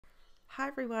Hi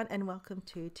everyone and welcome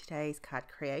to today's card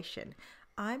creation.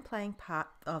 I'm playing part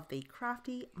of the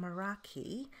Crafty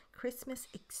Meraki Christmas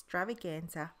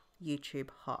Extravaganza YouTube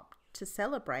hop to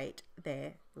celebrate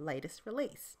their latest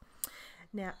release.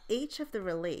 Now each of the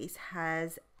release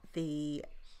has the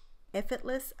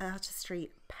Effortless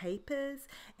Artistry Papers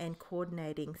and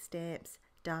coordinating stamps,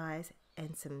 dies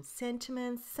and some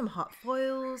sentiments, some hot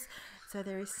foils. So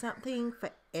there is something for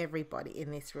everybody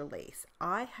in this release.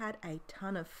 I had a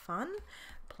ton of fun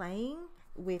playing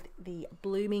with the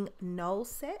Blooming Knoll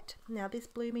set. Now this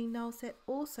Blooming Knoll set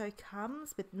also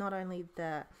comes with not only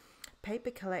the paper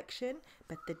collection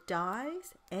but the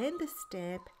dies and the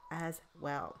stamp as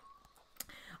well.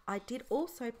 I did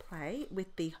also play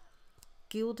with the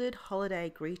Gilded Holiday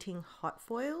Greeting hot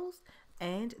foils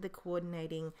and the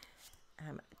coordinating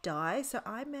die. So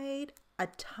I made a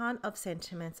ton of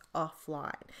sentiments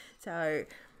offline, so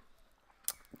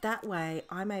that way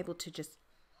I'm able to just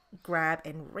grab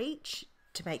and reach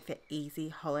to make for easy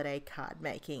holiday card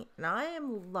making. And I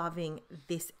am loving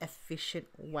this efficient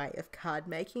way of card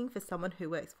making for someone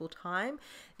who works full time.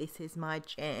 This is my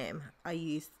jam. I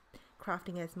use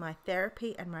crafting as my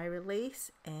therapy and my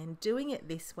release, and doing it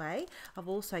this way I've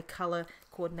also color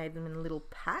coordinated them in a little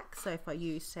pack. So if I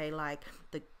use, say, like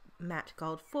the matte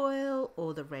gold foil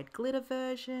or the red glitter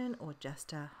version or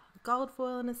just a gold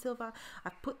foil and a silver,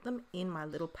 I've put them in my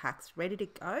little packs ready to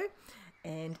go.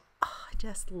 And I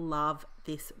just love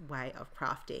this way of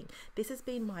crafting. This has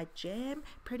been my jam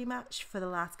pretty much for the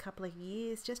last couple of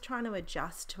years, just trying to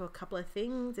adjust to a couple of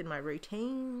things in my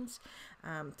routines.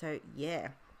 So yeah,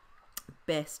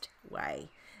 best way.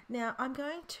 Now I'm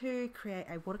going to create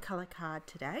a watercolor card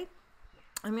today.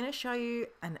 I'm going to show you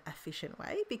an efficient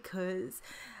way because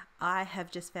I have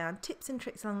just found tips and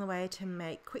tricks along the way to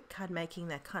make quick card making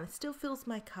that kind of still fills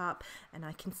my cup, and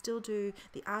I can still do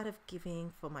the art of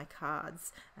giving for my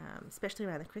cards, especially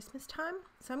around the Christmas time.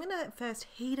 So I'm going to first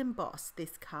heat emboss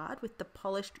this card with the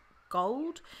polished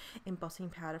gold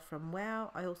embossing powder from Wow.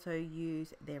 I also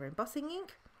use their embossing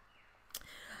ink.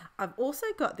 I've also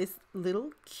got this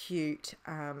little cute,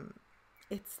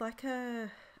 it's like a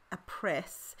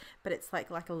press, but it's like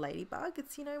a ladybug.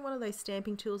 It's, you know, one of those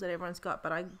stamping tools that everyone's got,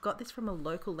 but I got this from a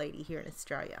local lady here in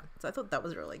Australia. So I thought that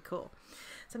was really cool.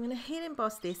 So I'm going to heat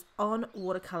emboss this on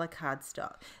watercolor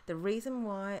cardstock. The reason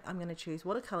why I'm going to choose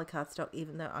watercolor cardstock,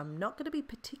 even though I'm not going to be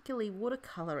particularly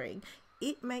watercoloring,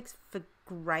 it makes for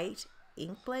great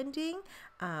ink blending,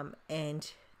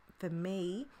 and for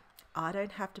me, I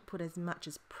don't have to put as much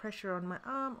as pressure on my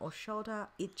arm or shoulder.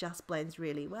 It just blends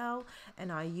really well,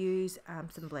 and I use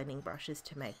some blending brushes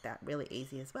to make that really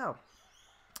easy as well.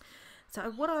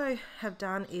 So what I have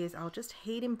done is I'll just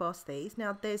heat emboss these.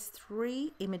 Now there's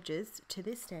 3 images to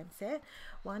this stamp set.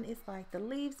 One is like the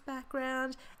leaves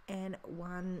background, and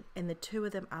the 2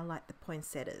 of them are like the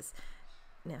poinsettias.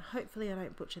 Now hopefully I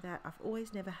don't butcher that. I've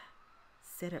always never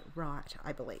said it right,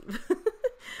 I believe.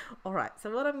 Alright, so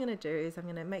what I'm going to do is I'm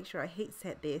going to make sure I heat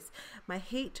set this. My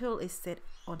heat tool is set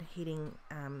on heating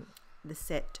the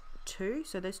set 2.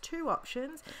 So there's 2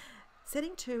 options.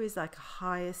 Setting 2 is like a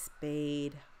higher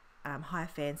speed, higher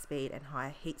fan speed and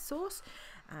higher heat source.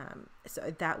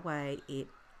 So that way it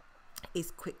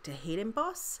is quick to heat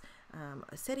emboss.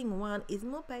 Setting 1 is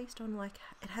more based on, like,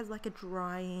 it has like a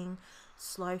drying,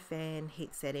 slow fan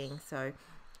heat setting. So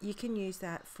you can use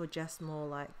that for just more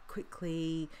like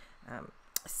quickly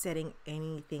setting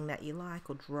anything that you like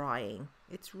or drying.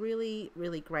 It's really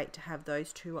great to have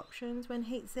those 2 options when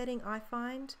heat setting, I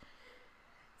find.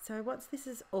 So once this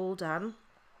is all done,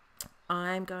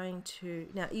 I'm going to,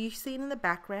 now you've seen in the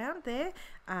background there,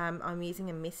 I'm using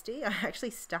a MISTI. I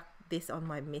actually stuck this on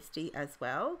my MISTI as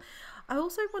well. I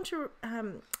also want to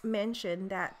mention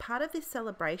that part of this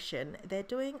celebration, they're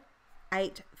doing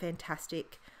 8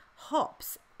 fantastic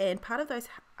hops, and part of those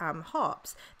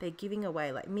hops they're giving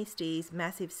away like MISTIs,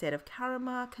 massive set of Karin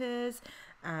Markers,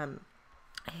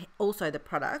 also the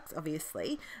products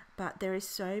obviously, but there is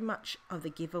so much of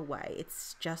the giveaway,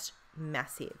 it's just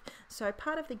massive. So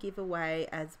part of the giveaway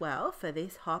as well for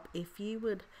this hop, if you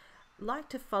would like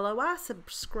to follow us,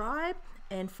 subscribe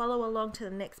and follow along to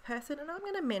the next person, and I'm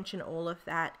going to mention all of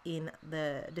that in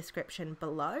the description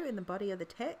below in the body of the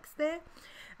text there,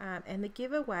 and the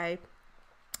giveaway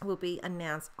will be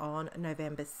announced on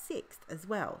November 6th as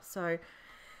well. So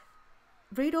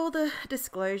read all the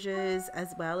disclosures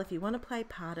as well if you want to play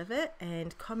part of it,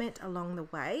 and comment along the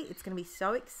way. It's going to be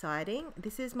so exciting.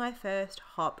 This is my first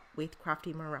hop with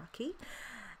Crafty Meraki,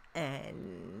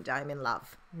 and I'm in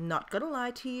love. Not gonna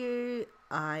lie to you,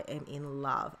 I am in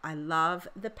love. I love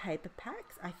the paper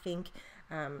packs. I think,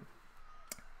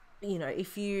 you know,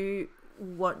 if you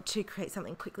want to create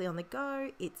something quickly on the go,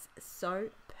 it's so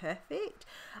perfect.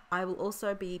 I will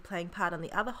also be playing part on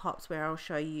the other hops where I'll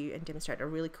show you and demonstrate a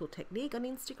really cool technique on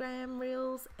Instagram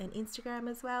Reels and Instagram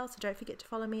as well, so don't forget to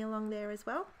follow me along there as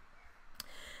well.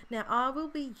 Now I will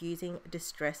be using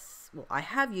I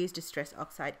have used Distress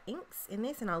Oxide inks in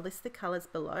this, and I'll list the colours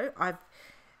below. I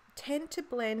tend to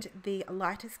blend the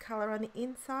lightest colour on the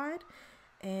inside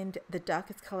and the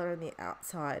darkest colour on the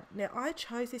outside. Now I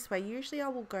chose this way. Usually I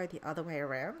will go the other way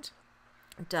around,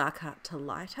 darker to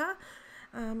lighter,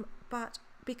 but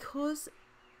because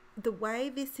the way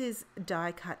this is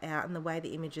die cut out and the way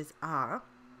the images are,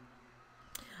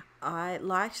 I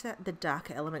liked that the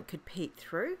darker element could peek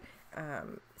through,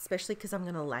 especially because I'm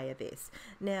going to layer this.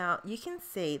 Now you can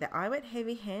see that I went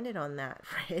heavy-handed on that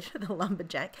Fred, the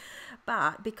lumberjack,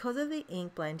 but because of the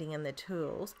ink blending and the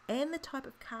tools and the type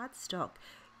of cardstock,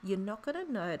 you're not going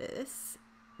to notice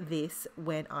this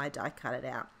when I die cut it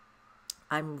out.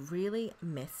 I'm really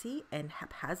messy and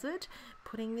haphazard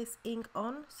putting this ink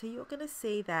on, so you're going to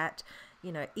see that,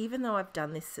 you know, even though I've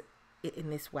done this in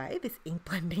this way, this ink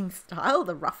blending style,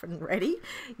 the rough and ready,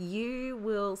 you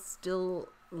will still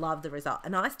love the result,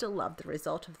 and I still love the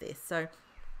result of this. So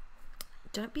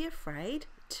don't be afraid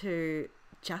to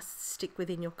just stick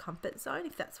within your comfort zone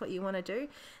if that's what you want to do.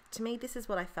 To me, this is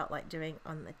what I felt like doing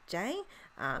on the day.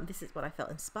 This is what I felt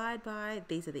inspired by.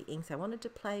 These are the inks I wanted to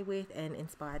play with and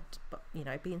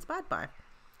be inspired by.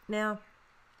 Now,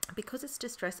 because it's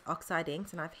Distress Oxide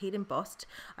inks and I've heat embossed,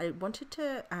 I wanted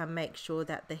to make sure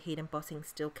that the heat embossing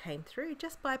still came through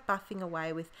just by buffing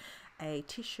away with a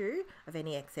tissue of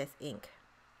any excess ink.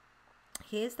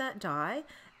 Here's that die,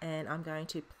 and I'm going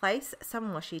to place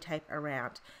some washi tape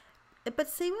around. But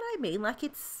see what I mean? Like,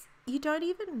 you don't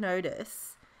even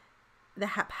notice the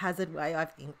haphazard way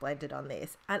I've ink blended on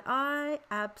this. And I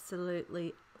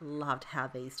absolutely loved how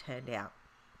these turned out.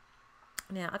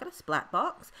 Now, I got a splat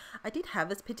box. I did have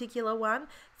this particular one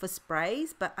for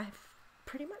sprays, but I've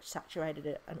pretty much saturated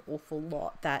it an awful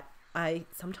lot that I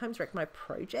sometimes wreck my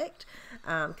project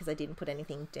because I didn't put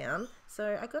anything down.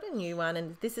 So I got a new one,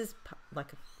 and this is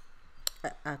like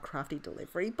a crafty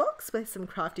delivery box where some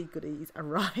crafty goodies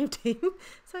arrived in.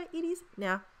 So it is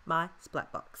now my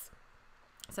splat box.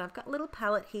 So I've got a little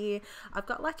palette here. I've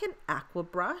got like an aqua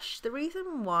brush. The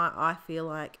reason why I feel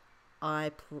like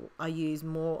I use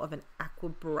more of an aqua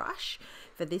brush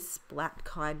for this splat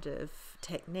kind of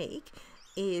technique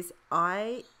is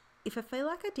if I feel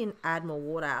like I didn't add more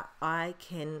water, I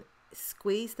can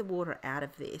squeeze the water out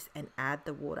of this and add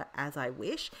the water as I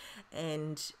wish,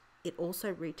 and it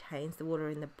also retains the water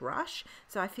in the brush,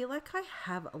 so I feel like I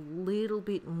have a little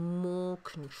bit more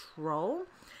control,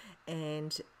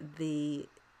 and the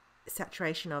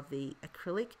saturation of the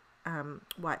acrylic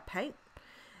white paint,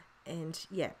 and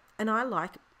yeah, and I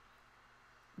like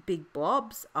big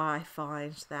blobs. I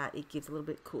find that it gives a little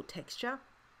bit cool texture.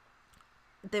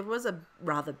 There was a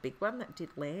rather big one that did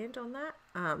land on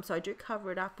that, so I do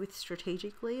cover it up with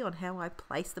strategically on how I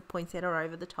place the poinsettia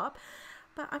over the top,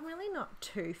 but I'm really not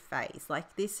too phased.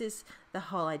 Like, this is the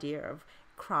whole idea of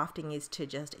crafting, is to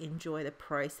just enjoy the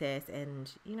process,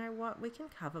 and you know what, we can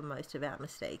cover most of our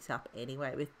mistakes up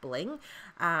anyway with bling,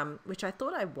 which I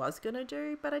thought I was going to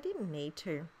do, but I didn't need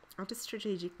to. I'll just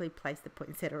strategically place the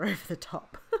poinsettia over the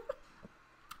top.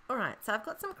 Alright, so I've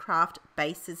got some craft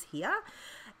bases here,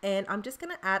 and I'm just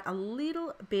going to add a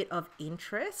little bit of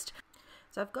interest.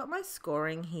 So I've got my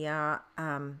scoring here,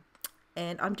 and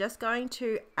I'm just going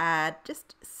to add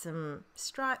just some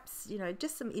stripes, you know,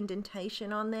 just some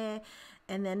indentation on there,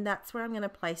 and then that's where I'm going to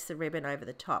place the ribbon over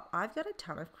the top. I've got a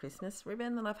ton of Christmas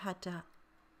ribbon that I've had to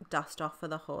dust off for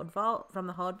the hoard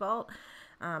vault,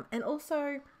 and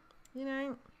also, you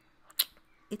know,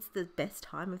 it's the best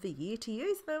time of the year to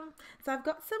use them. So I've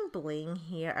got some bling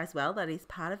here as well that is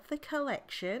part of the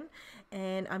collection,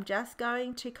 and I'm just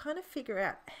going to kind of figure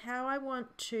out how I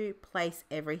want to place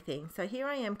everything. So here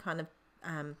I am kind of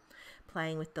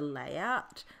playing with the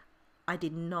layout. I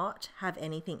did not have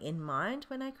anything in mind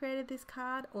when I created this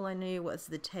card. All I knew was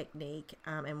the technique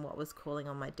and what was calling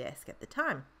on my desk at the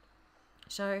time.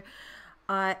 So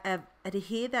I have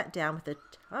adhered that down with a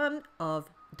ton of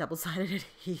double-sided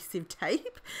adhesive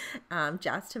tape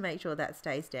just to make sure that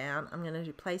stays down. I'm going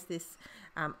to place this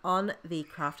on the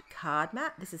craft card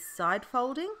mat. This is side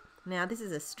folding. Now this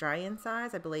is Australian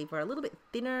size. I believe we're a little bit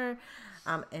thinner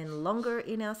and longer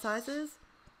in our sizes.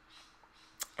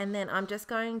 And then I'm just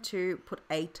going to put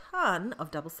a ton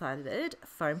of double-sided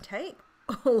foam tape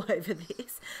all over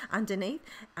this underneath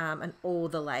and all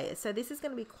the layers. So this is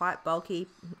going to be quite bulky,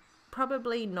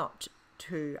 probably not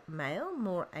to mail,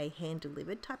 more a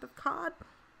hand-delivered type of card.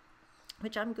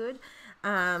 which I'm good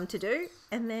to do.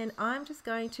 And then I'm just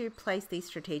going to place these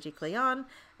strategically on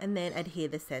and then adhere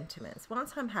the sentiments.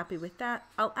 Once I'm happy with that,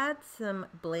 I'll add some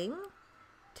bling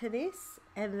to this,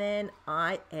 and then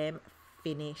I am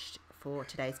finished for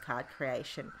today's card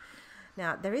creation.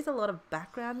 Now, there is a lot of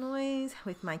background noise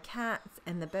with my cats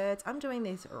and the birds. I'm doing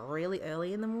this really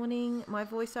early in the morning, my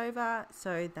voiceover,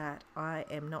 so that I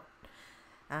am not,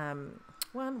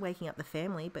 one, waking up the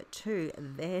family, but two,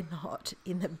 they're not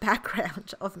in the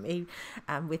background of me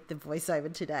with the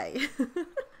voiceover today.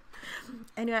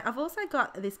 Anyway, I've also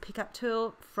got this pickup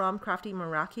tool from Crafty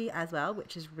Meraki as well,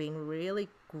 which has been really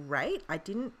great. I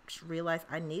didn't realize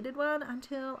I needed one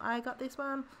until I got this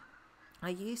one. I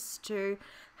used to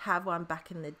have one back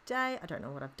in the day. I don't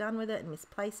know what I've done with it and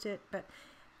misplaced it, but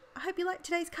I hope you liked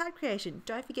today's card creation.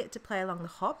 Don't forget to play along the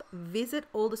hop. Visit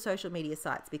all the social media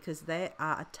sites because there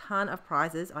are a ton of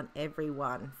prizes on every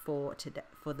one for today,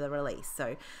 for the release.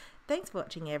 So thanks for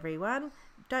watching, everyone.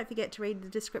 Don't forget to read the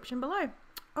description below.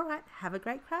 All right, have a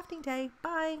great crafting day.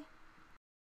 Bye.